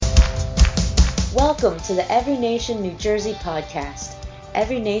Welcome to the Every Nation New Jersey podcast.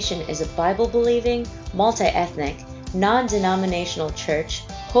 Every Nation is a Bible-believing, multi-ethnic, non-denominational church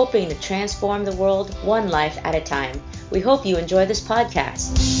hoping to transform the world one life at a time. We hope you enjoy this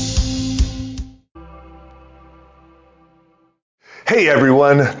podcast. Hey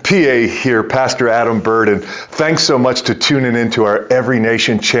everyone, PA here, Pastor Adam Bird, and thanks so much to tuning into our Every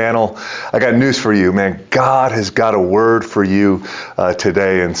Nation channel. I got news for you, man. God has got a word for you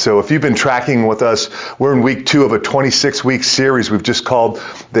today. And so if you've been tracking with us, we're in week 2 of a 26-week series we've just called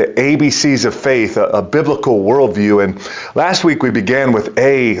the ABCs of Faith, a biblical worldview. And last week we began with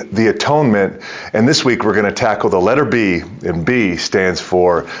A, the atonement, and this week we're going to tackle the letter B, and B stands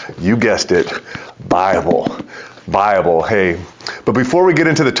for, you guessed it, Bible. Bible. Hey, but before we get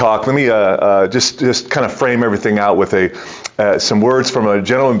into the talk, let me just kind of frame everything out with some words from a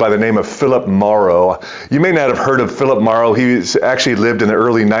gentleman by the name of Philip Morrow. You may not have heard of Philip Morrow. He's actually lived in the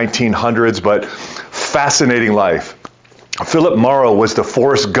early 1900s, but fascinating life. Philip Morrow was the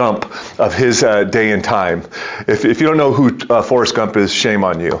Forrest Gump of his day and time. If you don't know who Forrest Gump is, shame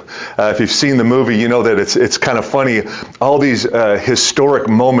on you. If you've seen the movie, you know that it's kind of funny. All these historic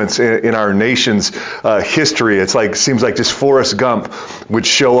moments in our nation's history, seems like just Forrest Gump would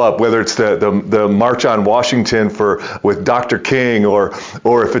show up. Whether it's the March on Washington with Dr. King, or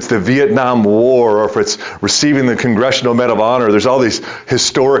if it's the Vietnam War, or if it's receiving the Congressional Medal of Honor. There's all these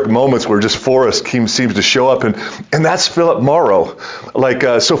historic moments where just Forrest seems to show up, and that's Philip Morrow.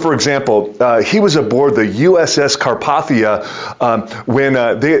 So for example, he was aboard the USS Carpathia when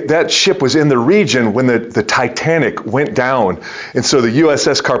that ship was in the region when the Titanic went down. And so the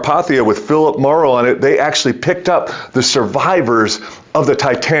USS Carpathia with Philip Morrow on it, they actually picked up the survivors of the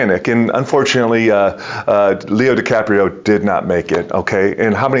Titanic. And unfortunately, Leo DiCaprio did not make it, okay?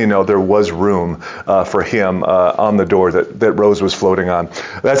 And how many know there was room for him on the door that Rose was floating on?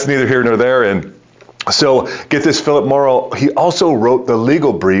 That's neither here nor there. And so get this, Philip Morrow, he also wrote the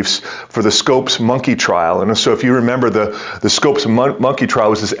legal briefs for the Scopes monkey trial. And so if you remember, the Scopes monkey trial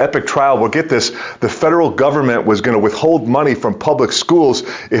was this epic trial. Well, get this, the federal government was going to withhold money from public schools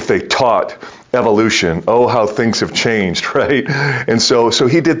if they taught evolution. Oh, how things have changed, right? And so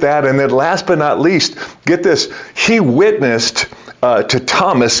he did that. And then last but not least, get this, he witnessed to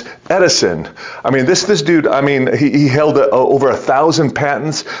Thomas Edison. I mean, this dude, he held over 1,000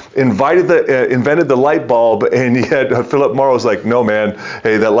 patents, invented the light bulb, and yet Philip Morrow's like, no, man,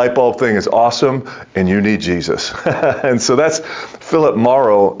 hey, that light bulb thing is awesome, and you need Jesus. And so that's Philip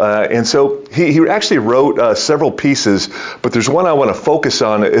Morrow. And so he actually wrote several pieces, but there's one I want to focus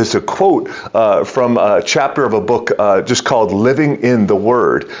on, is a quote from a chapter of a book just called Living in the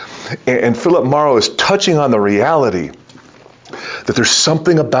Word. And Philip Morrow is touching on the reality that there's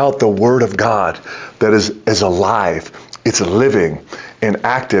something about the Word of God that is alive, it's living and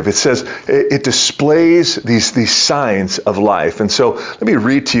active. It says it displays these signs of life. And so let me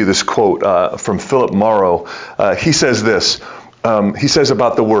read to you this quote from Philip Morrow. He says this, he says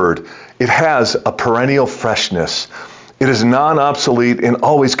about the Word, it has a perennial freshness. It is non-obsolete and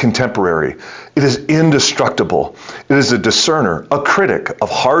always contemporary. It is indestructible. It is a discerner, a critic of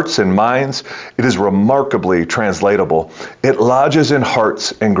hearts and minds. It is remarkably translatable. It lodges in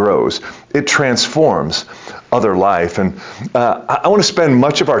hearts and grows. It transforms other life. And I want to spend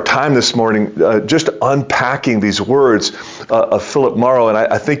much of our time this morning just unpacking these words of Philip Morrow. And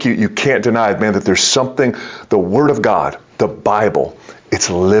I think you can't deny, man, that there's something, the Word of God, the Bible, it's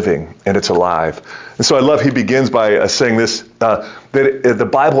living and it's alive. And so I love he begins by saying this, that the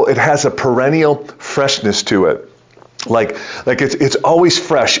Bible, it has a perennial freshness to it. Like it's always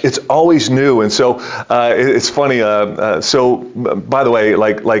fresh, it's always new. And so it's funny. So by the way,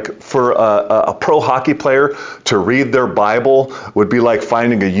 like for a pro hockey player to read their Bible would be like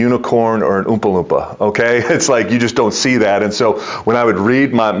finding a unicorn or an Oompa Loompa. Okay, it's like you just don't see that. And so when I would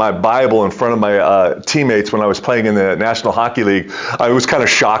read my Bible in front of my teammates when I was playing in the National Hockey League, it was kind of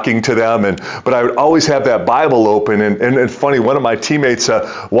shocking to them. But I would always have that Bible open. And funny, one of my teammates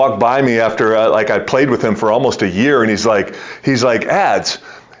walked by me after I played with him for almost a year, and he's like, Ads,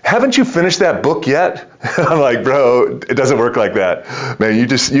 haven't you finished that book yet? I'm like, bro, it doesn't work like that. Man,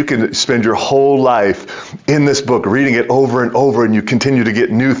 you can spend your whole life in this book, reading it over and over, and you continue to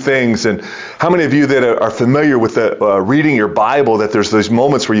get new things. And how many of you that are familiar with reading your Bible, that there's those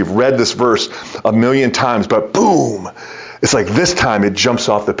moments where you've read this verse a million times, but boom, it's like this time it jumps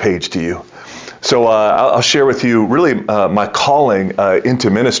off the page to you. So I'll share with you really my calling into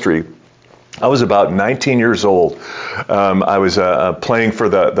ministry. I was about 19 years old. I was playing for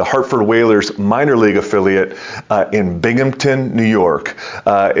the Hartford Whalers minor league affiliate in Binghamton, New York.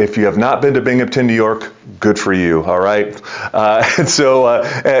 If you have not been to Binghamton, New York, good for you, all right?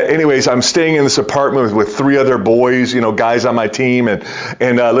 Anyways, I'm staying in this apartment with three other boys, guys on my team. And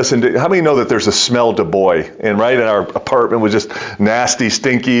listen, how many know that there's a smell to boy? And our apartment was just nasty,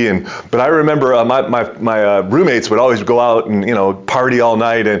 stinky. But I remember my roommates would always go out and, party all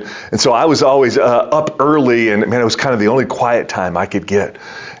night. And so I was always up early, and man, it was kind of the only quiet time I could get.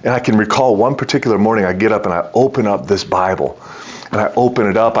 And I can recall one particular morning I get up and I open up this Bible. And I open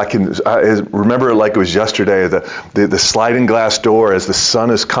it up. I remember it like it was yesterday, the sliding glass door as the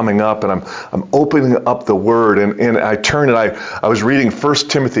sun is coming up, and I'm opening up the Word, and I turn and I was reading 1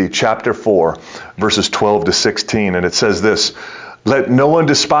 Timothy chapter 4, verses 12 to 16, and it says this: "Let no one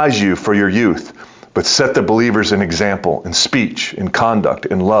despise you for your youth, but set the believers an example in speech, in conduct,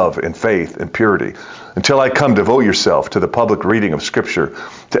 in love, in faith, in purity. Until I come, devote yourself to the public reading of Scripture,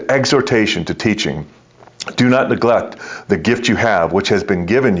 to exhortation, to teaching. Do not neglect the gift you have, which has been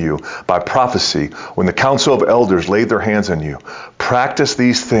given you by prophecy when the council of elders laid their hands on you. Practice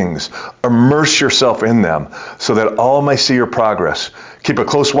these things. Immerse yourself in them so that all may see your progress. Keep a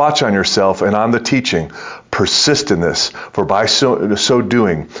close watch on yourself and on the teaching. Persist in this, for by so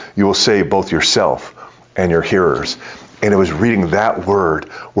doing, you will save both yourself and your hearers." And it was reading that word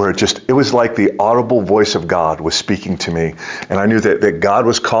where it was like the audible voice of God was speaking to me. And I knew that God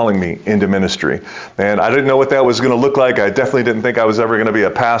was calling me into ministry. And I didn't know what that was going to look like. I definitely didn't think I was ever going to be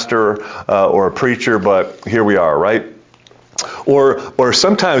a pastor or a preacher, but here we are, right? Or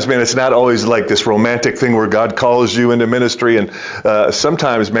sometimes, man, it's not always like this romantic thing where God calls you into ministry. And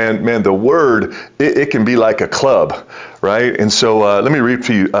sometimes, man, the word, it can be like a club, right? And so let me read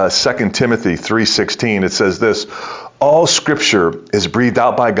for you 2 Timothy 3:16. It says this: "All Scripture is breathed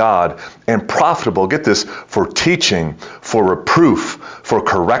out by God and profitable," get this, "for teaching, for reproof, for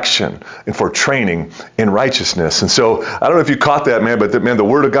correction, and for training in righteousness." And so I don't know if you caught that, man, but the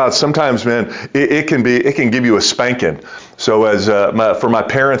Word of God sometimes, man, it can give you a spanking. So for my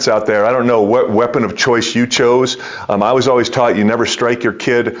parents out there, I don't know what weapon of choice you chose. I was always taught you never strike your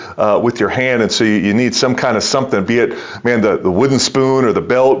kid with your hand, and so you need some kind of something, be it, man, the wooden spoon or the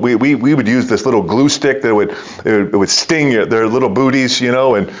belt. We would use this little glue stick that would sting their little booties,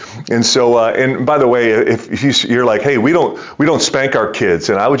 and so and by the way, if you're like, hey, we don't spank our kids,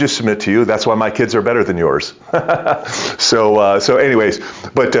 and I would just submit to you, that's why my kids are better than yours. So anyways,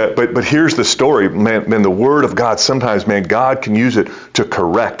 but here's the story, man. The Word of God sometimes, man, God can use it to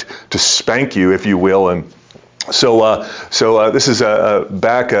correct, to spank you, if you will. And so this is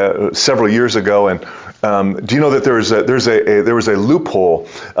back several years ago, and do you know that there was a loophole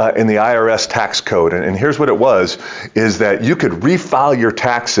in the IRS tax code, and here's what it was: is that you could refile your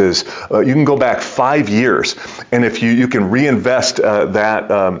taxes. You can go back 5 years, and if you can reinvest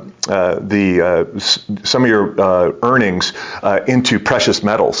some of your earnings into precious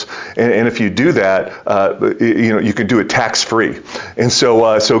metals, and if you do that, you can do it tax free. And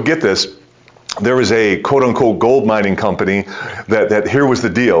so get this. There was a quote-unquote gold mining company that here was the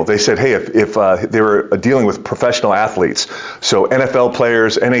deal. They said, hey, if they were dealing with professional athletes, so NFL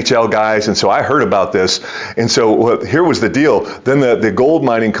players, NHL guys, and so I heard about this, and so here was the deal. Then the gold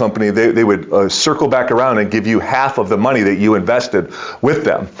mining company, they would circle back around and give you half of the money that you invested with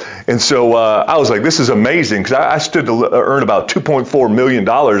them. And so I was like, this is amazing, because I stood to earn about $2.4 million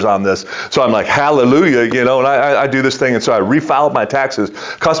on this. So I'm like, hallelujah, and I do this thing, and so I refiled my taxes. It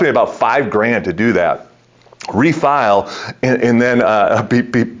cost me about $5,000 to do that. Refile, and then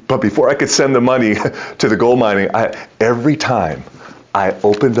but before I could send the money to the gold mining, every time I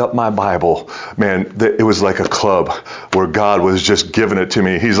opened up my Bible, man, it was like a club where God was just giving it to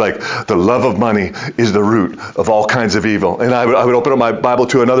me. He's like, the love of money is the root of all kinds of evil. And I would open up my Bible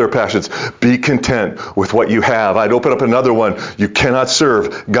to another passage, be content with what you have. I'd open up another one, you cannot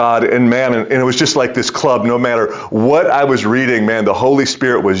serve God and mammon. And it was just like this club. No matter what I was reading, man, the Holy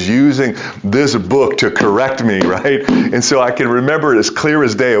Spirit was using this book to correct me, right? And so I can remember it as clear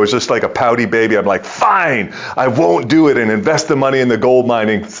as day. It was just like a pouty baby. I'm like, fine, I won't do it, and invest the money in the gold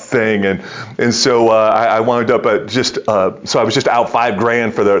mining thing. And so I wound up so I was just out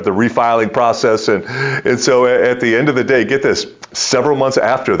 $5,000 for the refiling process. And so at the end of the day, get this, several months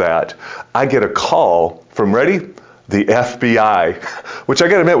after that, I get a call from, ready? the FBI, which I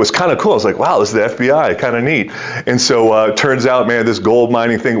got to admit was kind of cool. I was like, wow, this is the FBI, kind of neat. And so it turns out, man, this gold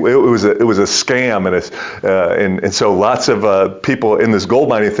mining thing, it was a scam. And so lots of people in this gold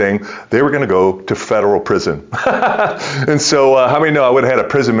mining thing, they were going to go to federal prison. And so how many know I would have had a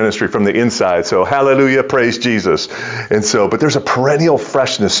prison ministry from the inside? So hallelujah, praise Jesus. And so, but there's a perennial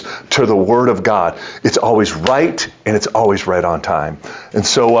freshness to the Word of God. It's always right, and it's always right on time. And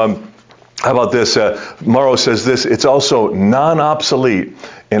so, how about this? Morrow says this, it's also non-obsolete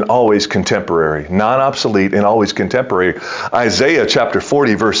and always contemporary. Non-obsolete and always contemporary. Isaiah chapter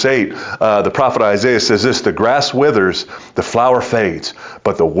 40, verse 8, the prophet Isaiah says this, the grass withers, the flower fades,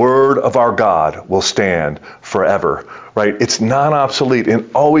 but the word of our God will stand forever. Right? It's non-obsolete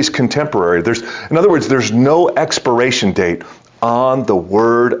and always contemporary. In other words, there's no expiration date on the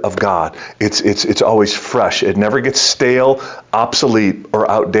Word of God. It's always fresh. It never gets stale, obsolete, or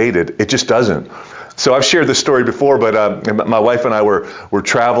outdated. It just doesn't. So I've shared this story before, but my wife and I were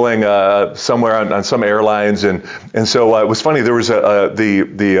traveling somewhere on some airlines, and so it was funny. There was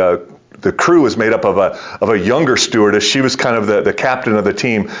the crew was made up of a younger stewardess. She was kind of the captain of the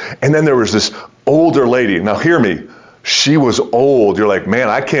team, and then there was this older lady. Now hear me. She was old. You're like, man,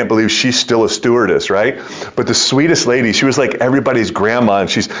 I can't believe she's still a stewardess, right? But the sweetest lady, she was like everybody's grandma, and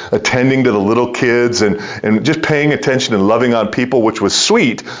she's attending to the little kids and just paying attention and loving on people, which was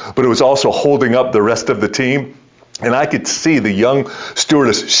sweet, but it was also holding up the rest of the team. And I could see the young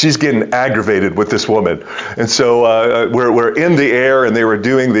stewardess, she's getting aggravated with this woman. And so we're in the air, and they were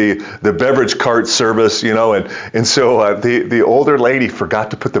doing the beverage cart service, and so the older lady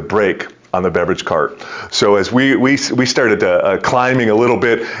forgot to put the brake on the beverage cart. So as we started climbing a little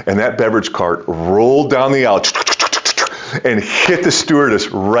bit, and that beverage cart rolled down the aisle and hit the stewardess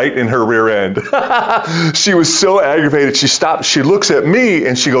right in her rear end. She was so aggravated. She stopped. She looks at me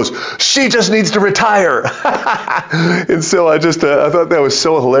and she goes, she just needs to retire. And so I thought that was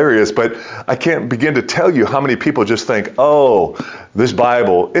so hilarious. But I can't begin to tell you how many people just think, oh, this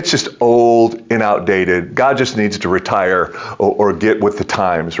Bible, it's just old and outdated. God just needs to retire or get with the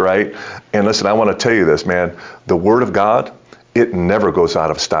times, right? And listen, I want to tell you this, man. The Word of God, it never goes out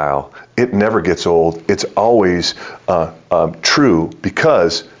of style. It never gets old. It's always true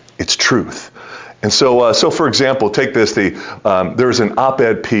because it's truth. And so for example, take this. There's an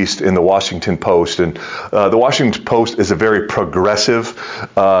op-ed piece in the Washington Post, and the Washington Post is a very progressive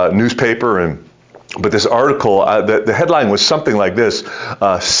newspaper, but this article, the headline was something like this,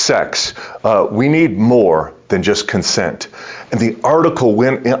 sex. We need more than just consent. And the article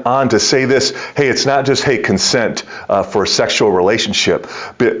went on to say this, hey, it's not just, hey, consent for a sexual relationship.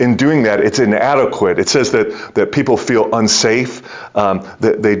 But in doing that, it's inadequate. It says that people feel unsafe,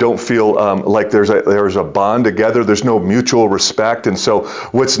 that they don't feel like there's a bond together. There's no mutual respect. And so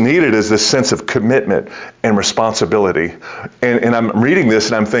what's needed is this sense of commitment and responsibility. And I'm reading this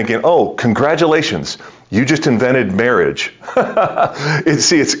and I'm thinking, oh, congratulations. You just invented marriage.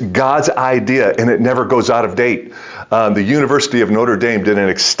 It's God's idea, and it never goes out of date. The University of Notre Dame did an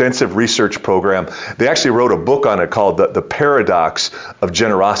extensive research program. They actually wrote a book on it called The Paradox of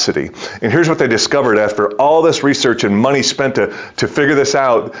Generosity. And here's what they discovered after all this research and money spent to figure this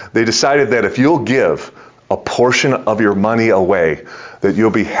out. They decided that if you'll give a portion of your money away, that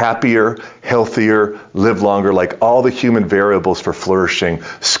you'll be happier, healthier, live longer, like all the human variables for flourishing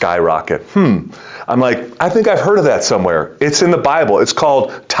skyrocket. I'm like, I think I've heard of that somewhere. It's in the Bible. It's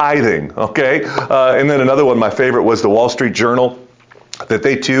called tithing, okay? And then another one, my favorite, was the Wall Street Journal, that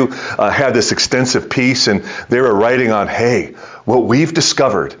they too had this extensive piece, and they were writing on, hey, what we've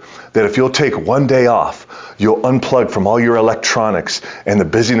discovered, that if you'll take one day off, you'll unplug from all your electronics and the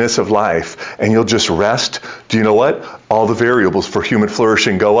busyness of life, and you'll just rest. Do you know what? All the variables for human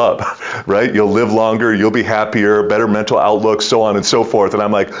flourishing go up, right? You'll live longer, you'll be happier, better mental outlook, so on and so forth. And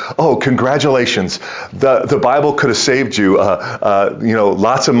I'm like, oh, congratulations. The Bible could have saved you,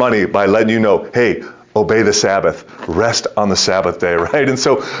 lots of money by letting you know, hey, obey the Sabbath, rest on the Sabbath day, right? And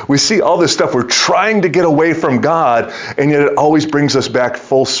so we see all this stuff. We're trying to get away from God, and yet it always brings us back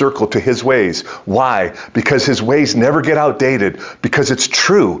full circle to His ways. Why? Because His ways never get outdated, because it's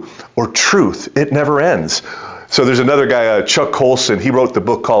true, or truth. It never ends. So there's another guy, Chuck Colson. He wrote the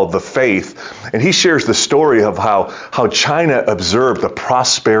book called The Faith, and he shares the story of how China observed the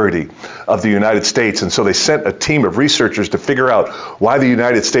prosperity of the United States. And so they sent a team of researchers to figure out why the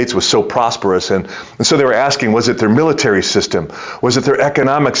United States was so prosperous. And so they were asking, was it their military system? Was it their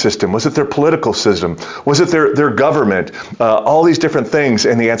economic system? Was it their political system? Was it their government? All these different things.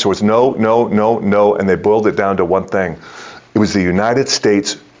 And the answer was no, no, no, no. And they boiled it down to one thing. It was the United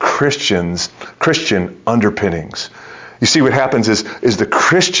States Christian underpinnings. You see, what happens is the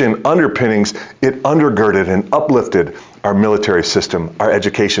Christian underpinnings, it undergirded and uplifted our military system, our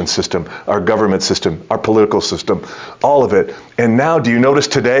education system, our government system, our political system, all of it. And now, do you notice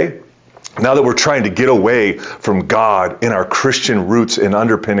today, now that we're trying to get away from God in our Christian roots and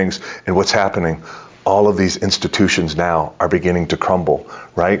underpinnings and what's happening, all of these institutions now are beginning to crumble,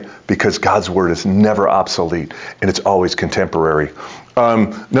 right? Because God's word is never obsolete and it's always contemporary.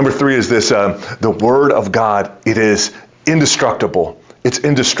 Number 3 is this, the word of God, it is indestructible. It's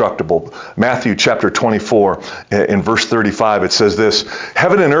indestructible. Matthew chapter 24 in verse 35, it says this,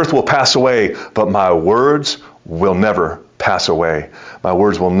 heaven and earth will pass away, but my words will never pass away. My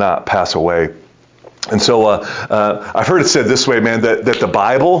words will not pass away. And so I've heard it said this way, man, that the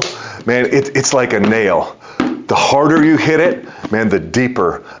Bible, man, it's like a nail. The harder you hit it, man, the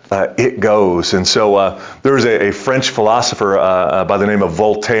deeper it goes. And so there was a French philosopher by the name of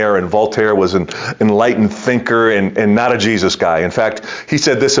Voltaire, and Voltaire was an enlightened thinker and not a Jesus guy. In fact, he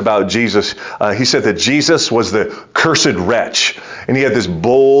said this about Jesus. He said that Jesus was the cursed wretch. And he had this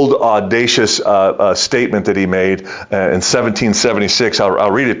bold, audacious statement that he made in 1776.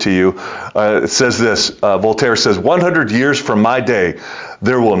 I'll read it to you. It says this, Voltaire says, 100 years from my day,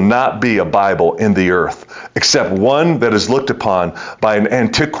 there will not be a Bible in the earth, except one that is looked upon by an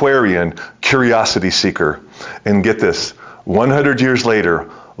antiquarian curiosity seeker. And get this, 100 years later,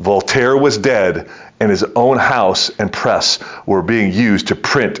 Voltaire was dead, and his own house and press were being used to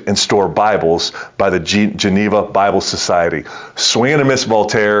print and store Bibles by the Geneva Bible Society. Swing and a miss,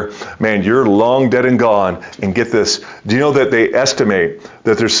 Voltaire. Man, you're long dead and gone. And get this, do you know that they estimate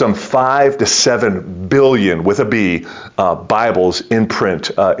that there's some 5 to 7 billion, with a B, Bibles in print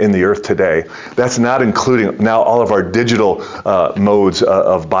in the earth today? That's not including now all of our digital modes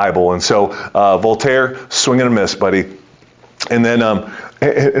of Bible. And so, Voltaire, swing and a miss, buddy. And then,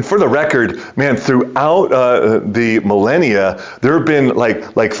 and for the record, man, throughout the millennia, there have been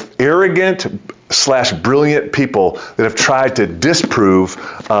like arrogant / brilliant people that have tried to disprove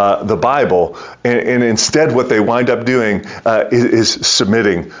the Bible, and instead what they wind up doing is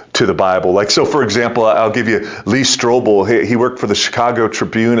submitting to the Bible. Like, so for example, I'll give you Lee Strobel. He worked for the Chicago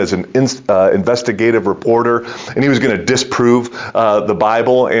Tribune as an investigative reporter, and he was going to disprove the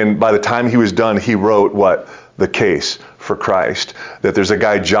Bible, and by the time he was done, he wrote what? The Case for Christ. That there's a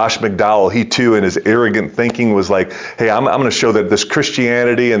guy, Josh McDowell, he too in his arrogant thinking was like, hey, I'm going to show that this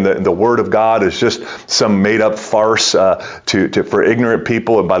Christianity and the Word of God is just some made up farce for ignorant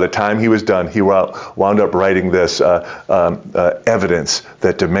people. And by the time he was done, he wound up writing this evidence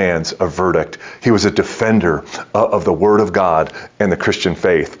that demands a verdict. He was a defender of the Word of God and the Christian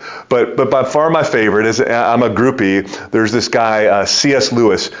faith. But by far my favorite is, I'm a groupie, there's this guy, C.S.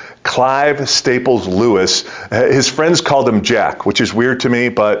 Lewis, Clive Staples Lewis. His friends called him Jack, which is weird to me,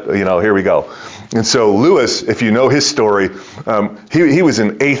 but here we go. And so Lewis, if you know his story, he was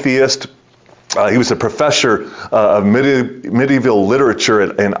an atheist. He was a professor of medieval literature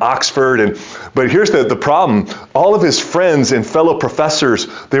in Oxford. But here's the problem. All of his friends and fellow professors,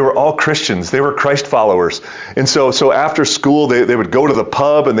 they were all Christians. They were Christ followers. And so after school, they would go to the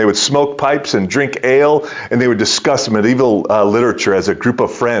pub and they would smoke pipes and drink ale, and they would discuss medieval literature as a group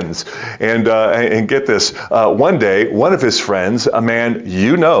of friends. And get this, one day, one of his friends, a man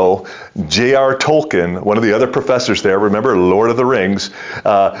J.R. Tolkien, one of the other professors there, remember Lord of the Rings,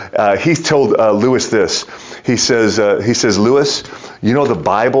 he told Lewis this. He says, Lewis, the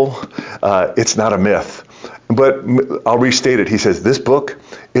Bible, it's not a myth. But I'll restate it. He says, this book,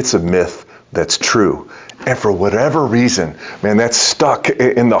 it's a myth that's true. And for whatever reason, man, that's stuck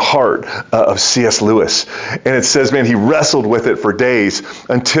in the heart of C.S. Lewis. And it says, man, he wrestled with it for days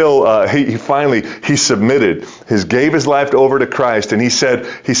until he finally submitted. He gave his life over to Christ, and he said,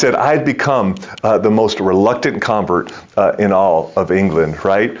 I'd become the most reluctant convert in all of England,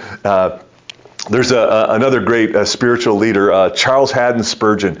 right? There's another great spiritual leader, Charles Haddon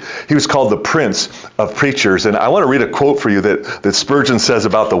Spurgeon. He was called the Prince of Preachers. And I want to read a quote for you that Spurgeon says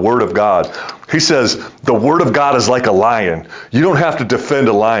about the Word of God. He says, the Word of God is like a lion. You don't have to defend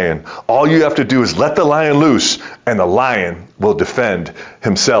a lion. All you have to do is let the lion loose, and the lion will defend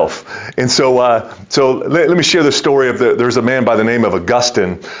himself. And so let me share the story of there's a man by the name of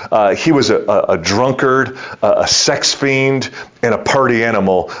Augustine. He was a drunkard, a sex fiend, and a party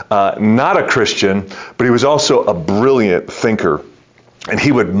animal. Not a Christian, but he was also a brilliant thinker. And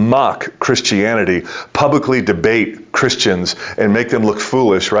he would mock Christianity, publicly debate Christians, and make them look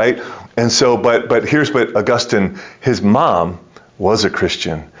foolish, right? And so, but here's what Augustine, his mom was a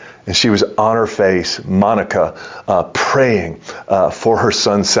Christian. And she was on her face, Monica, praying for her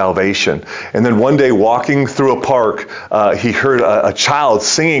son's salvation. And then one day, walking through a park, he heard a child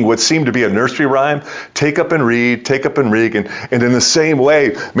singing what seemed to be a nursery rhyme, take up and read, take up and read. And in the same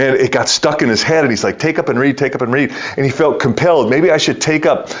way, man, it got stuck in his head. And he's like, take up and read, take up and read. And he felt compelled, maybe I should take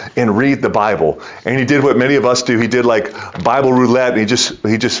up and read the Bible. And he did what many of us do. He did like Bible roulette, and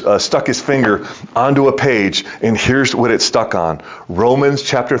he just stuck his finger onto a page. And here's what it stuck on. Romans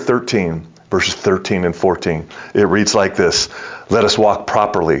chapter 13, verses 13 and 14. It reads like this: let us walk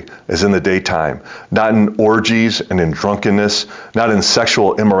properly as in the daytime, not in orgies and in drunkenness, not in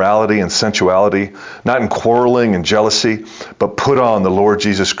sexual immorality and sensuality, not in quarreling and jealousy, but put on the Lord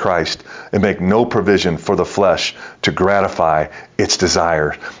Jesus Christ and make no provision for the flesh to gratify its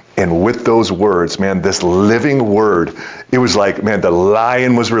desire. And with those words, man, this living word, it was like, man, the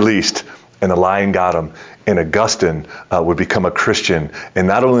lion was released and the lion got him. And Augustine would become a Christian. And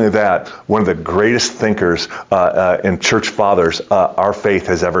not only that, one of the greatest thinkers and church fathers our faith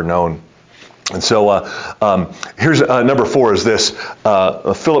has ever known. And so here's number 4 is this.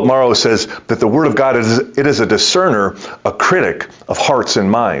 Philip Morrow says that the Word of God is a discerner, a critic of hearts and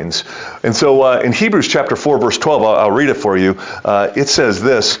minds. And so in Hebrews chapter 4, verse 12, I'll read it for you. It says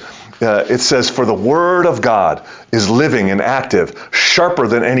this. It says, for the Word of God is living and active, sharper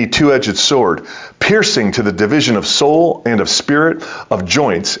than any two-edged sword, piercing to the division of soul and of spirit, of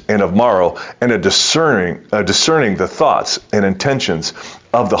joints and of marrow, and discerning the thoughts and intentions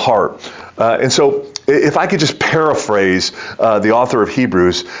of the heart. And so if I could just paraphrase the author of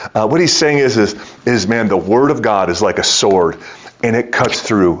Hebrews, what he's saying is, man, the Word of God is like a sword, and it cuts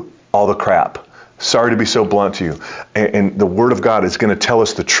through all the crap. Sorry to be so blunt to you. And the Word of God is going to tell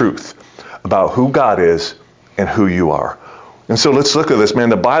us the truth about who God is and who you are. And so let's look at this, man.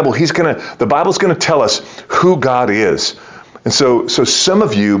 The Bible's going to tell us who God is. And so some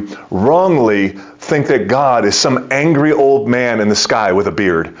of you wrongly think that God is some angry old man in the sky with a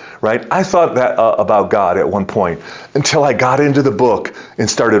beard, right? I thought that about God at one point until I got into the book and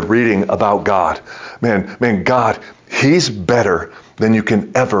started reading about God. Man, God, He's better than you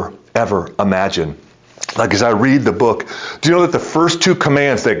can ever imagine. Like as I read the book, do you know that the first 2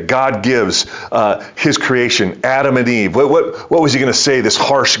 commands that God gives His creation, Adam and Eve, what was He going to say, this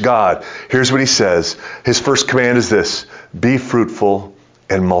harsh God? Here's what He says. His first command is this: be fruitful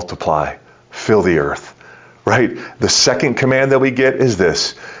and multiply, fill the earth, right? The second command that we get is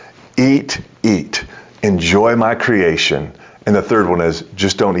this: eat, enjoy my creation. And the third one is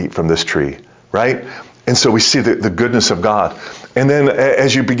just don't eat from this tree, right? And so we see the goodness of God. And then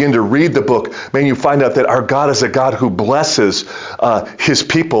as you begin to read the book, man, you find out that our God is a God who blesses His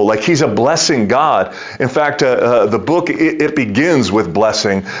people. Like He's a blessing God. In fact, the book, it begins with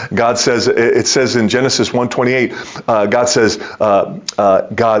blessing. God says, it says in Genesis 1:28, God says,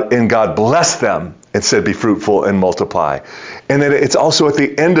 God blessed them and said, be fruitful and multiply. And then it's also at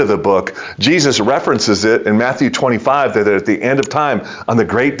the end of the book, Jesus references it in Matthew 25, that at the end of time, on the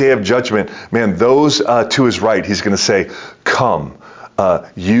great day of judgment, man, those to His right, He's going to say, come,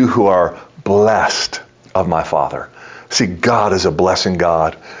 you who are blessed of my Father. See, God is a blessing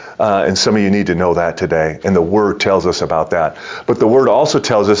God. And some of you need to know that today. And the Word tells us about that. But the Word also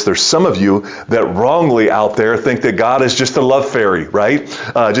tells us there's some of you that wrongly out there think that God is just a love fairy, right?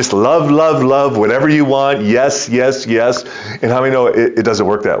 Just love, whatever you want. Yes. And how many know it doesn't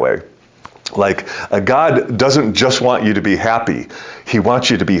work that way? Like, God doesn't just want you to be happy. He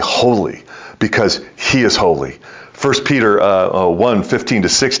wants you to be holy because He is holy. 1 Peter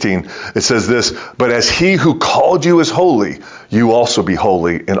 1:15-16, it says this: but as He who called you is holy, you also be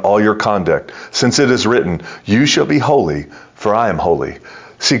holy in all your conduct, since it is written, you shall be holy, for I am holy.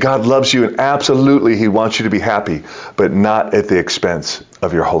 See, God loves you, and absolutely He wants you to be happy, but not at the expense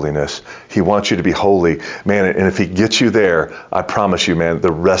of your holiness. He wants you to be holy, man, and if He gets you there, I promise you, man,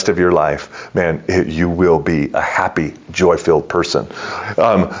 the rest of your life, man, you will be a happy, joy-filled person.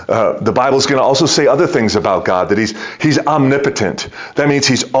 The Bible's going to also say other things about God, that He's omnipotent. That means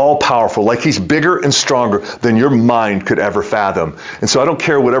He's all-powerful, like He's bigger and stronger than your mind could ever fathom. And so I don't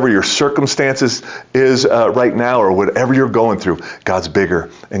care whatever your circumstances is right now or whatever you're going through, God's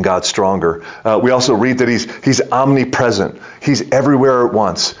bigger and God's stronger. We also read that He's omnipresent. He's everywhere at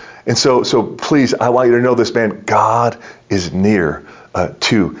once. And so please, I want you to know this, man. God is near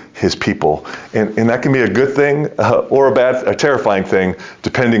to His people. And that can be a good thing or a terrifying thing,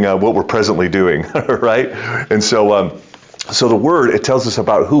 depending on what we're presently doing, right? And so the Word, it tells us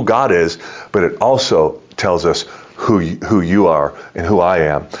about who God is, but it also tells us who you are and who I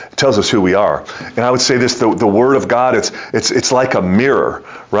am. It tells us who we are. And I would say this, the Word of God, it's like a mirror,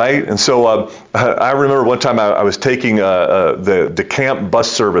 right? And so I remember one time I was taking the camp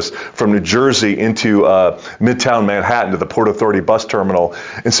bus service from New Jersey into Midtown Manhattan to the Port Authority bus terminal.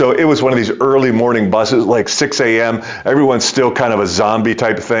 And so it was one of these early morning buses, like 6 a.m. Everyone's still kind of a zombie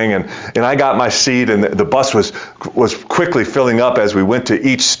type of thing. And I got my seat, and the bus was quickly filling up as we went to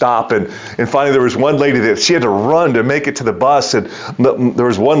each stop. And finally there was one lady that she had to run to make it to the bus. And there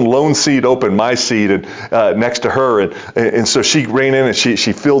was one lone seat open, my seat, and next to her. And so she ran in and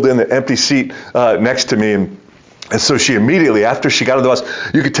she filled in the empty seat next to me. And so she immediately, after she got on the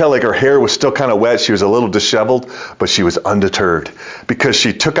bus, you could tell like her hair was still kind of wet. She was a little disheveled, but she was undeterred because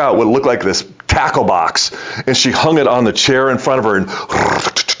she took out what looked like this tackle box and she hung it on the chair in front of her, and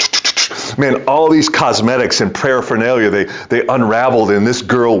man, all these cosmetics and paraphernalia, they unraveled, and this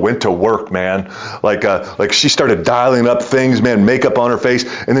girl went to work, man. Like she started dialing up things, man, makeup on her face,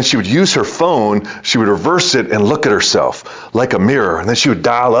 and then she would use her phone, she would reverse it and look at herself like a mirror, and then she would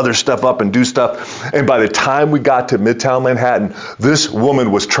dial other stuff up and do stuff. And by the time we got to Midtown Manhattan, this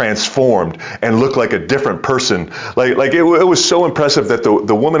woman was transformed and looked like a different person. Like it was so impressive that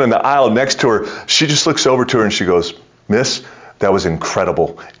the woman in the aisle next to her, she just looks over to her and she goes, "Miss, that was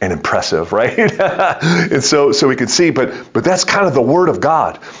incredible and impressive," right? And so we can see, but that's kind of the Word of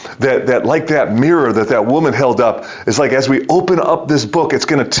God, that like that mirror that woman held up, is like as we open up this book, it's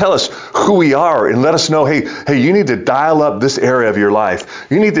going to tell us who we are and let us know, hey, you need to dial up this area of your life.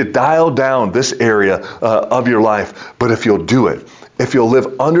 You need to dial down this area of your life. But if you'll do it, if you'll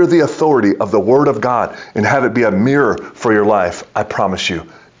live under the authority of the Word of God and have it be a mirror for your life, I promise you,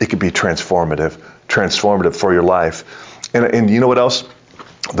 it could be transformative for your life. And you know what else?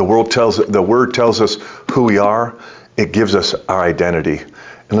 The Word tells us who we are. It gives us our identity.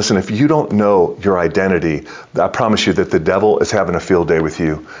 And listen, if you don't know your identity, I promise you that the devil is having a field day with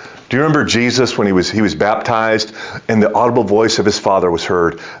you. Do you remember Jesus when he was baptized and the audible voice of his Father was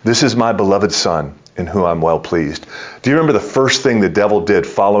heard? "This is my beloved Son, in whom I'm well pleased." Do you remember the first thing the devil did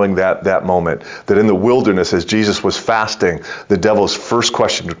following that moment? That in the wilderness, as Jesus was fasting, the devil's first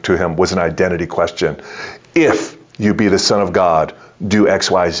question to him was an identity question. "If you be the Son of God, do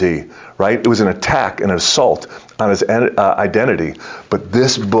X, Y, Z," right? It was an attack, an assault on his identity. But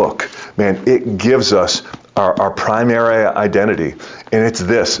this book, man, it gives us our primary identity. And it's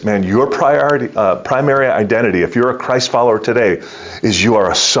this, man, your primary identity, if you're a Christ follower today, is you are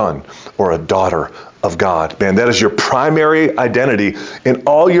a son or a daughter of God. Man, that is your primary identity. And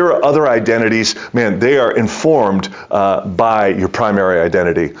all your other identities, man, they are informed by your primary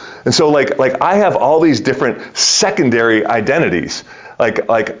identity. And so like I have all these different secondary identities. Like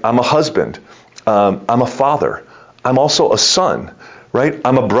I'm a husband. I'm a father. I'm also a son, right?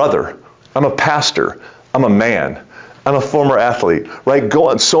 I'm a brother. I'm a pastor. I'm a man. I'm a former athlete, right? Go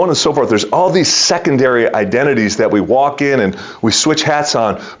on, so on and so forth. There's all these secondary identities that we walk in and we switch hats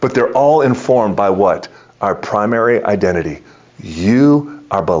on, but they're all informed by what? Our primary identity. You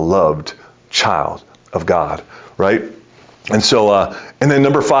are beloved child of God, right? And so, and then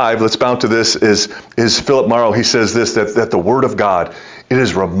number 5, let's bounce to this, is Philip Morrow. He says this, that the Word of God, it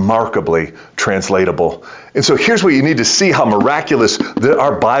is remarkably translatable. And so here's what you need to see how miraculous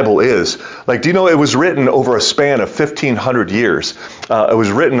our Bible is. Like, do you know it was written over a span of 1,500 years? It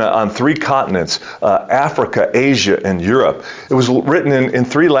was written on 3 continents, Africa, Asia, and Europe. It was written in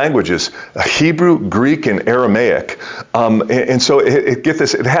 3 languages, Hebrew, Greek, and Aramaic. And so get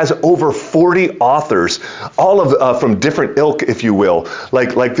this, it has over 40 authors, all of from different ilk, if you will.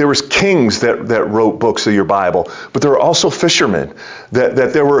 Like there was kings that wrote books of your Bible, but there were also fishermen.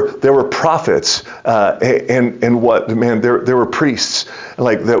 That there were prophets and what, man, there were priests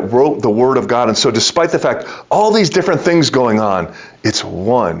like that wrote the Word of God. And so despite the fact all these different things going on, it's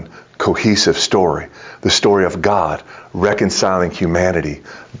one cohesive story, the story of God reconciling humanity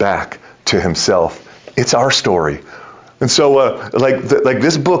back to himself. It's our story. And so, like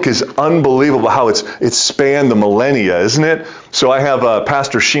this book is unbelievable how it's spanned the millennia, isn't it? So I have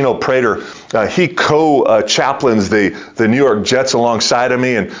Pastor Shino Prater. He co-chaplains the New York Jets alongside of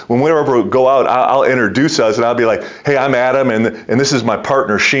me, and when we ever go out, I'll introduce us, and I'll be like, "Hey, I'm Adam, and this is my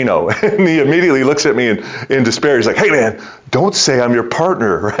partner Shino." And he immediately looks at me in despair. He's like, "Hey, man, don't say I'm your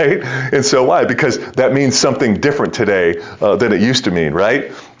partner," right? And so why? Because that means something different today than it used to mean,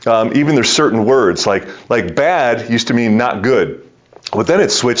 right? Even there's certain words like bad used to mean not good, but then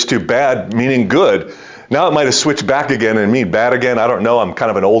it switched to bad meaning good. Now it might have switched back again and mean bad again. I don't know. I'm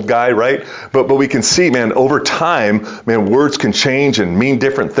kind of an old guy, right? But we can see, man, over time, man, words can change and mean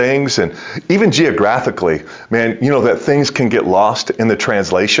different things. And even geographically, man, you know that things can get lost in the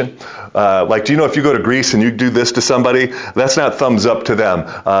translation. Like, do you know if you go to Greece and you do this to somebody, that's not thumbs up to them.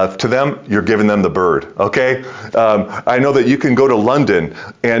 To them, you're giving them the bird, okay? I know that you can go to London,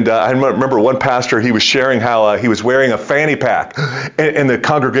 and I remember one pastor, he was sharing how he was wearing a fanny pack, and the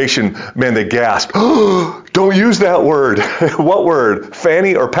congregation, man, they gasped, oh, don't use that word. What word?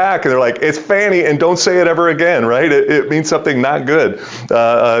 Fanny or pack? And they're like, it's fanny, and don't say it ever again, right? It means something not good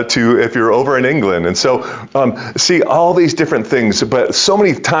to if you're over in England. And so, see, all these different things, but so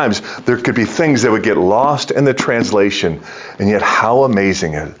many times there could be things that would get lost in the translation. And yet how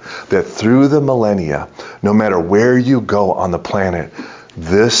amazing it is that through the millennia, no matter where you go on the planet,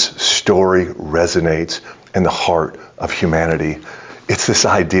 this story resonates in the heart of humanity. It's this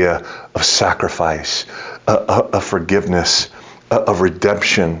idea of sacrifice, of forgiveness, of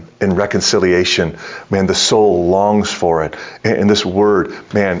redemption and reconciliation. Man, the soul longs for it. And this word,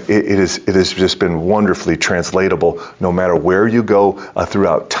 man, it has just been wonderfully translatable no matter where you go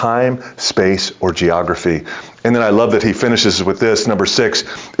throughout time, space, or geography. And then I love that he finishes with this, number 6,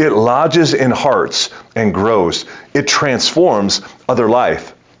 it lodges in hearts and grows. It transforms other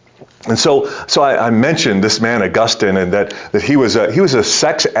life. And so I mentioned this man Augustine, and that he was a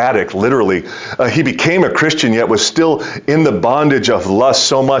sex addict, literally. He became a Christian, yet was still in the bondage of lust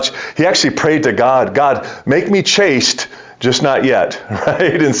so much. He actually prayed to God, God, make me chaste, just not yet,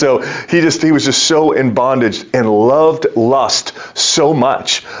 right? And so he was just so in bondage and loved lust so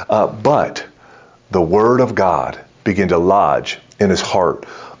much. But the Word of God began to lodge in his heart,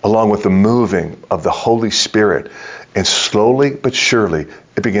 along with the moving of the Holy Spirit. And slowly but surely,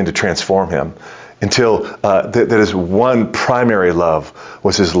 it began to transform him until that his one primary love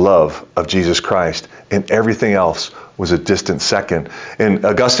was his love of Jesus Christ, and everything else was a distant second. And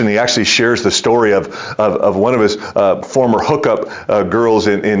Augustine, he actually shares the story of one of his former hookup girls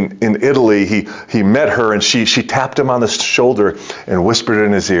in Italy. He met her, and she tapped him on the shoulder and whispered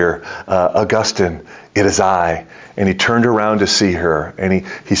in his ear, Augustine, it is I. And he turned around to see her, and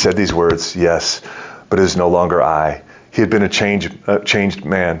he said these words, yes, but it is no longer I. He had been a changed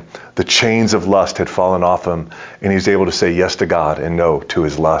man. The chains of lust had fallen off him, and he was able to say yes to God and no to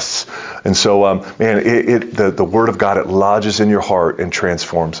his lusts. And so, man, the Word of God, it lodges in your heart and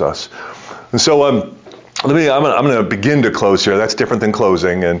transforms us. And so, I'm going to begin to close here. That's different than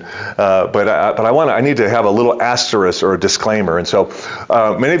closing, but I need to have a little asterisk or a disclaimer. And so,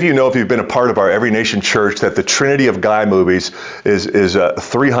 many of you know, if you've been a part of our Every Nation Church, that the Trinity of Guy movies is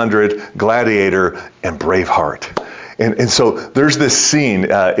 300, Gladiator, and Braveheart. And so there's this scene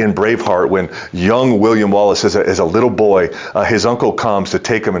in Braveheart when young William Wallace, as a little boy, his uncle comes to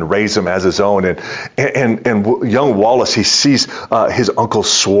take him and raise him as his own. And young Wallace, he sees his uncle's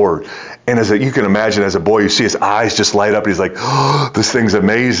sword. And you can imagine, as a boy, you see his eyes just light up. He's like, oh, this thing's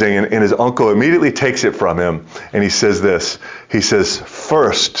amazing. And his uncle immediately takes it from him. And he says this. He says,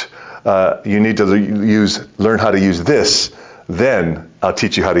 first, you need to learn how to use this. Then I'll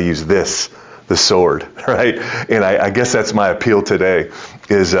teach you how to use this. The sword, right? And I guess that's my appeal today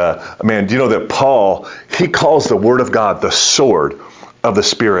is, man, do you know that Paul, he calls the Word of God the sword of the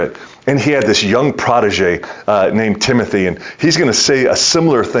Spirit. And he had this young protege named Timothy, and he's going to say a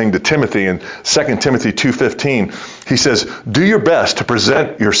similar thing to Timothy in 2 Timothy 2:15. He says, do your best to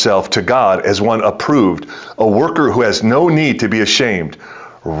present yourself to God as one approved, a worker who has no need to be ashamed,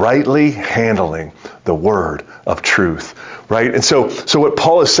 rightly handling the word of truth. Right? And so what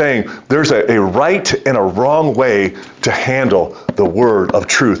Paul is saying, there's a right and a wrong way to handle the word of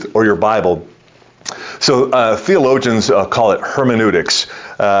truth or your Bible. So theologians call it hermeneutics,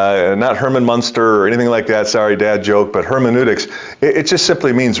 not Herman Munster or anything like that. Sorry, dad joke, but hermeneutics, it just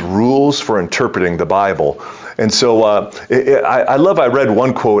simply means rules for interpreting the Bible. And so I read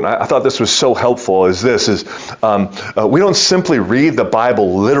one quote, and I thought this was so helpful, is we don't simply read the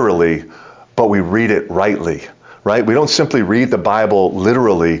Bible literally, but we read it rightly. Right? We don't simply read the Bible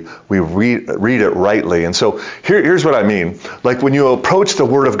literally, we read it rightly. And so here's what I mean. Like when you approach the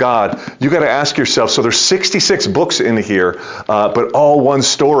Word of God, you got to ask yourself, so there's 66 books in here, but all one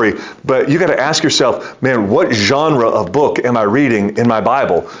story. But you got to ask yourself, man, what genre of book am I reading in my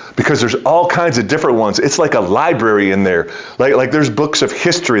Bible? Because there's all kinds of different ones. It's like a library in there. Like there's books of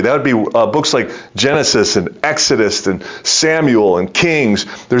history. That would be books like Genesis and Exodus and Samuel and Kings.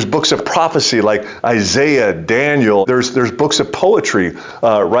 There's books of prophecy like Isaiah, Daniel, Daniel. There's books of poetry,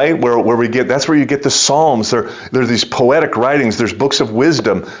 right? Where we get, that's where you get the Psalms. There's these poetic writings. There's books of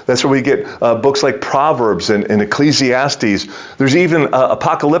wisdom. That's where we get books like Proverbs and Ecclesiastes. There's even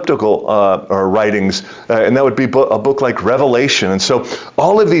apocalyptical writings, and that would be a book like Revelation. And so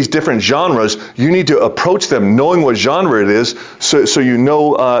all of these different genres, you need to approach them knowing what genre it is, so you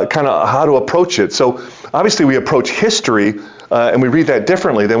know kind of how to approach it. So obviously we approach history and we read that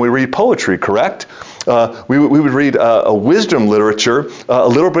differently than we read poetry, correct? We would read a wisdom literature a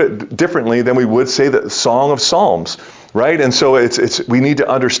little bit differently than we would, say, the Song of Psalms, right? And so we need to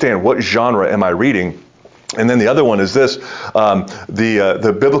understand, what genre am I reading? And then the other one is this: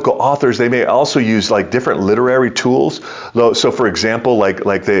 the biblical authors, they may also use like different literary tools. So, for example,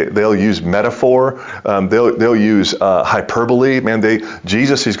 like they'll use metaphor, they'll use hyperbole.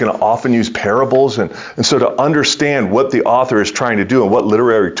 Jesus, he's going to often use parables, and so to understand what the author is trying to do and what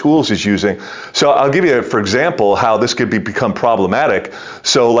literary tools he's using. So I'll give you, for example, how this could become problematic.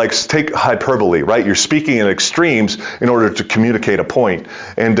 So, like, take hyperbole, right? You're speaking in extremes in order to communicate a point,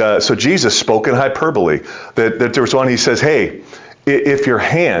 and so Jesus spoke in hyperbole. That there was one, he says, hey, if your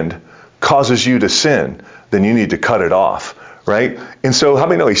hand causes you to sin, then you need to cut it off, right? And so how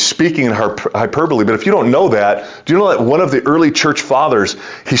many know he's speaking in hyperbole? But if you don't know that, do you know that one of the early church fathers,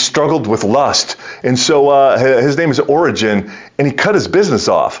 he struggled with lust? And so his name is Origen, and he cut his business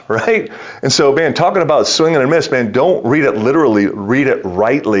off, right? And so, man, talking about swing and a miss, man, don't read it literally, read it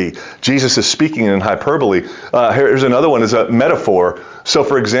rightly. Jesus is speaking in hyperbole. Here's another one, is a metaphor. So,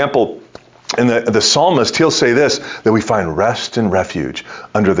 for example, and the psalmist, he'll say this, that we find rest and refuge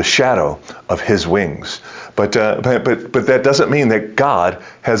under the shadow of his wings. But that doesn't mean that God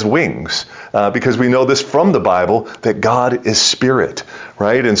has wings, because we know this from the Bible, that God is spirit,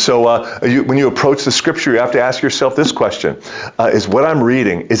 right? And so when you approach the scripture, you have to ask yourself this question: is what I'm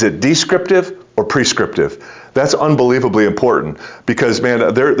reading, is it descriptive or prescriptive? That's unbelievably important, because,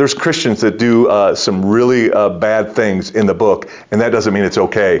 man, there's Christians that do some really bad things in the book, and that doesn't mean it's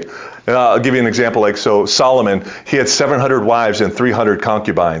okay. I'll give you an example. Like, so Solomon, he had 700 wives and 300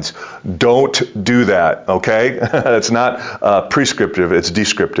 concubines. Don't do that, okay? It's not prescriptive, it's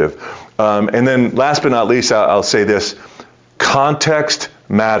descriptive. And then last but not least, I'll say this: context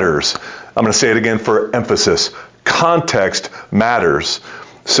matters. I'm going to say it again for emphasis. Context matters.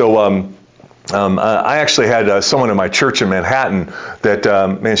 So, I actually had someone in my church in Manhattan that,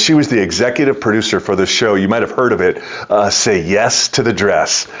 man, she was the executive producer for this show. You might have heard of it, Say Yes to the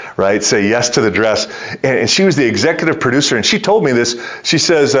Dress, right? Say Yes to the Dress. And she was the executive producer, and she told me this. She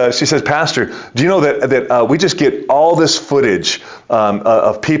says, Pastor, do you know that we just get all this footage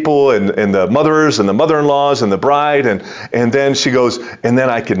of people and the mothers and the mother-in-laws and the bride, and then she goes, and then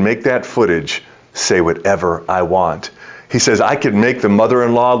I can make that footage say whatever I want. He says, I can make the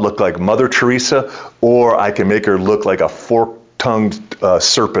mother-in-law look like Mother Teresa, or I can make her look like a fork-tongued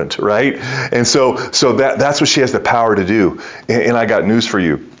serpent, right? And so that's what she has the power to do. And I got news for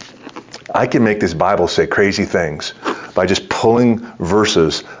you. I can make this Bible say crazy things by just pulling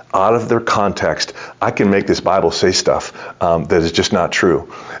verses out of their context. I can make this Bible say stuff that is just not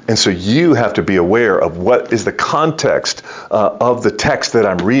true. And so you have to be aware of what is the context of the text that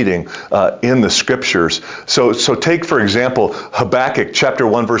I'm reading in the scriptures. So take, for example, Habakkuk chapter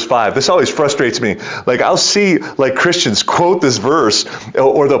 1, verse 5. This always frustrates me. Like, I'll see like Christians quote this verse,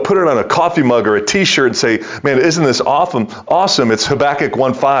 or they'll put it on a coffee mug or a t-shirt and say, man, isn't this awesome? It's Habakkuk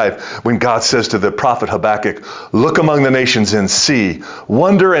 1:5, when God says to the prophet Habakkuk, look among the nations and see,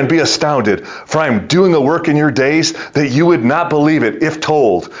 wonder and be astounded, for I am doing a work in your days that you would not believe it if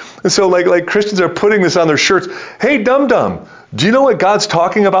told. And so like Christians are putting this on their shirts. Hey, dum-dum, do you know what God's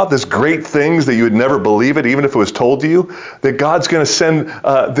talking about? This great things that you would never believe it, even if it was told to you? That God's going to send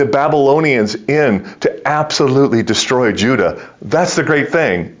the Babylonians in to absolutely destroy Judah. That's the great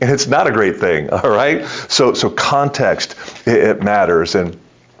thing. And it's not a great thing, all right? So context, it matters. And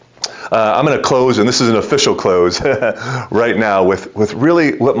I'm going to close, and this is an official close right now, with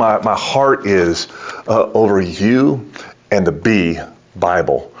really what my heart is over you and the B,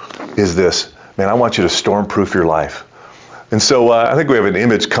 Bible, is this. Man, I want you to stormproof your life. And so I think we have an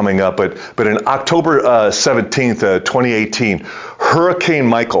image coming up, but in October 17th, 2018, Hurricane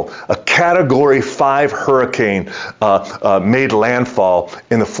Michael, a Category 5 hurricane, made landfall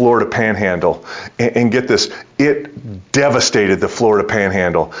in the Florida Panhandle. And get this, it devastated the Florida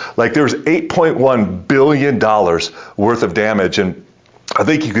Panhandle. Like, there was $8.1 billion worth of damage. And I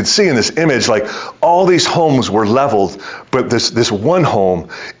think you can see in this image, like, all these homes were leveled, but this one home,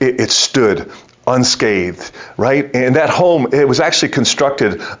 it stood unscathed, right? And that home, it was actually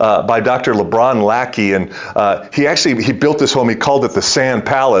constructed by Dr. LeBron Lackey, and he built this home. He called it the Sand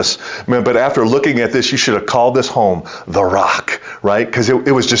Palace. But after looking at this, you should have called this home the Rock, right? Because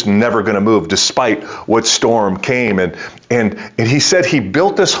it was just never going to move, despite what storm came. And he said he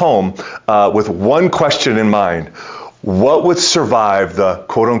built this home with one question in mind: what would survive the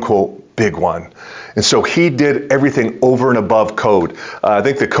quote unquote big one? And so he did everything over and above code. I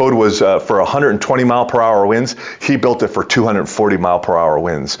think the code was for 120 mile per hour winds. He built it for 240 mile per hour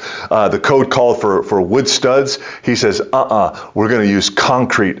winds. The code called for wood studs. He says, we're going to use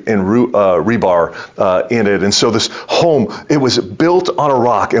concrete and rebar in it. And so this home, it was built on a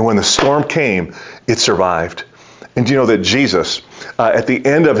rock. And when the storm came, it survived. And do you know that Jesus, at the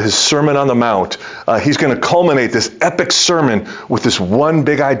end of his Sermon on the Mount, he's going to culminate this epic sermon with this one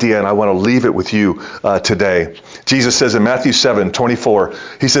big idea, and I want to leave it with you today. Jesus says in Matthew 7:24,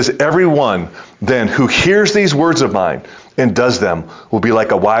 he says, everyone then who hears these words of mine and does them will be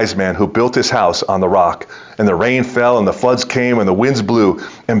like a wise man who built his house on the rock. And the rain fell, and the floods came, and the winds blew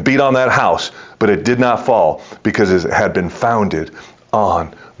and beat on that house, but it did not fall because it had been founded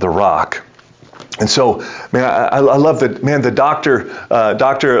on the rock. And so, man, I love that, man, Dr.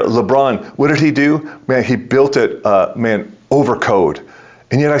 LeBron, what did he do? Man, he built it, over code.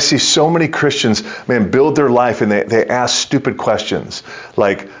 And yet I see so many Christians, man, build their life and they ask stupid questions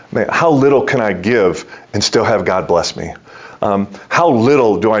like, man, how little can I give and still have God bless me? How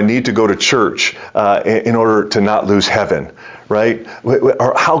little do I need to go to church in order to not lose heaven, right?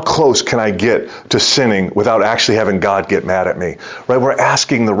 Or how close can I get to sinning without actually having God get mad at me, right? We're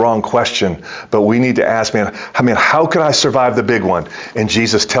asking the wrong question, but we need to ask, man, how can I survive the big one? And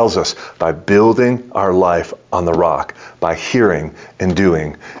Jesus tells us by building our life on the rock, by hearing and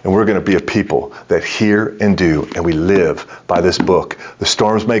doing. And we're going to be a people that hear and do, and we live by this book. The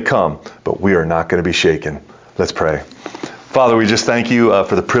storms may come, but we are not going to be shaken. Let's pray. Father, we just thank you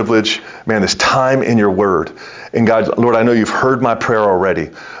for the privilege, man, this time in your word. And God, Lord, I know you've heard my prayer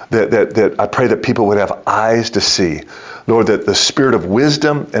already, that I pray that people would have eyes to see. Lord, that the spirit of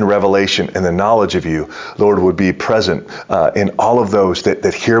wisdom and revelation and the knowledge of you, Lord, would be present in all of those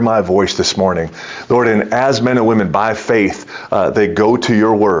that hear my voice this morning. Lord, and as men and women by faith, they go to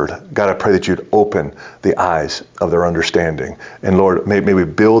your word. God, I pray that you'd open the eyes of their understanding. And Lord, may we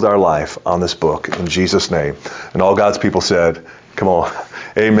build our life on this book in Jesus' name. And all God's people said, come on,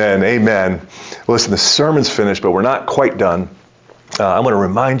 amen, amen. Listen, the sermon's finished, but we're not quite done. I want to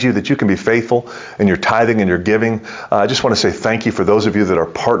remind you that you can be faithful in your tithing and your giving. I just want to say thank you for those of you that are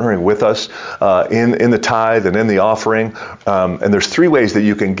partnering with us in the tithe and in the offering. And there's three ways that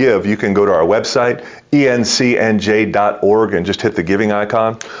you can give. You can go to our website, encnj.org, and just hit the giving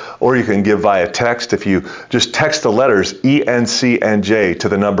icon. Or you can give via text. If you just text the letters ENCNJ to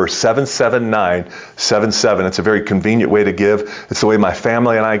the number 77977. It's a very convenient way to give. It's the way my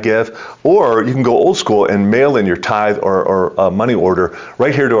family and I give. Or you can go old school and mail in your tithe or money order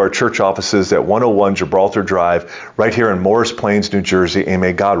right here to our church offices at 101 Gibraltar Drive, right here in Morris Plains, New Jersey. And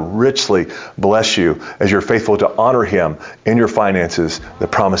may God richly bless you as you're faithful to honor him in your finances. The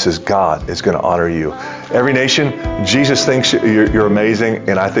promise is God is going to honor you. Every Nation, Jesus thinks you're amazing,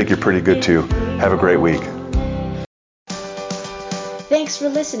 and I think you're pretty good too. Have a great week. Thanks for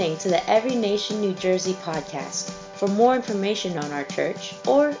listening to the Every Nation New Jersey podcast. For more information on our church,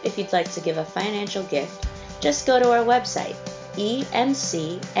 or if you'd like to give a financial gift, just go to our website,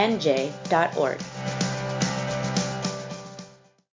 emcnj.org.